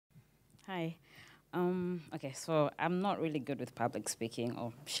Hi. Okay, so I'm not really good with public speaking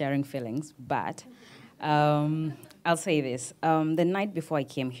or sharing feelings, but I'll say this. The night before I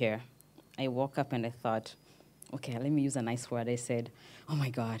came here, I woke up and I thought, okay, let me use a nice word. I said, oh my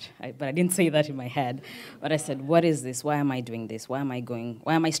God. But I didn't say that in my head. But I said, what is this? Why am I doing this? Why am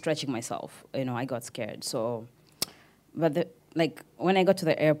I stretching myself? I got scared. But when I got to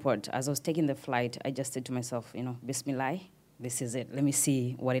the airport, as I was taking the flight, I just said to myself, Bismillah, this is it. Let me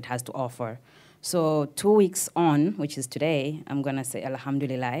see what it has to offer. So 2 weeks on, which is today, I'm gonna say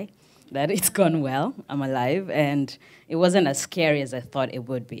Alhamdulillah that it's gone well. I'm alive, and it wasn't as scary as I thought it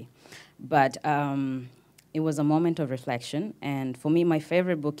would be. But it was a moment of reflection, and for me, my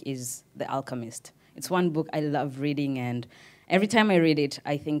favorite book is The Alchemist. It's one book I love reading, and every time I read it,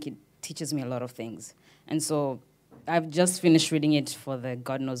 I think it teaches me a lot of things. And so I've just finished reading it for the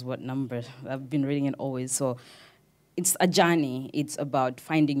God knows what number. I've been reading it always. So it's a journey. It's about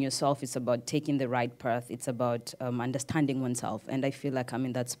finding yourself. It's about taking the right path. It's about understanding oneself. And I feel like I'm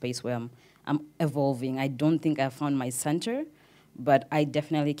in that space where I'm evolving. I don't think I found my center, but I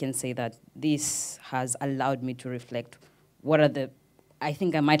definitely can say that this has allowed me to reflect I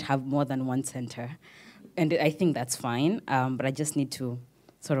think I might have more than one center. And I think that's fine, but I just need to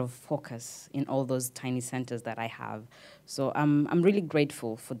sort of focus in all those tiny centers that I have. So I'm really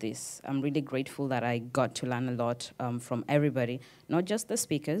grateful for this. I'm really grateful that I got to learn a lot from everybody, not just the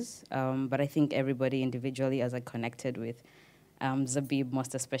speakers, but I think everybody individually as I connected with Zabib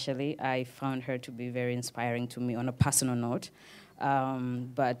most especially. I found her to be very inspiring to me on a personal note,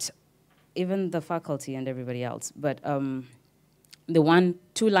 but even the faculty and everybody else. But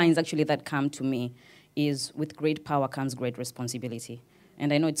two lines actually that come to me is with great power comes great responsibility.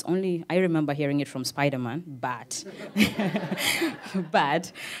 And I know I remember hearing it from Spider-Man, but,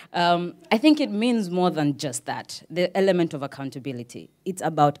 but I think it means more than just that, the element of accountability. It's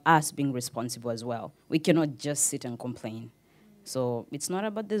about us being responsible as well. We cannot just sit and complain. So it's not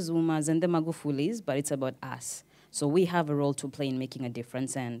about the Zumas and the Magufulis, but it's about us. So we have a role to play in making a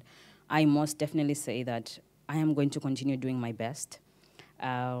difference, and I most definitely say that I am going to continue doing my best.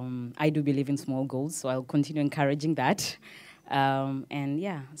 I do believe in small goals, so I'll continue encouraging that. And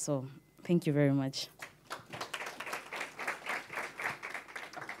yeah, so thank you very much.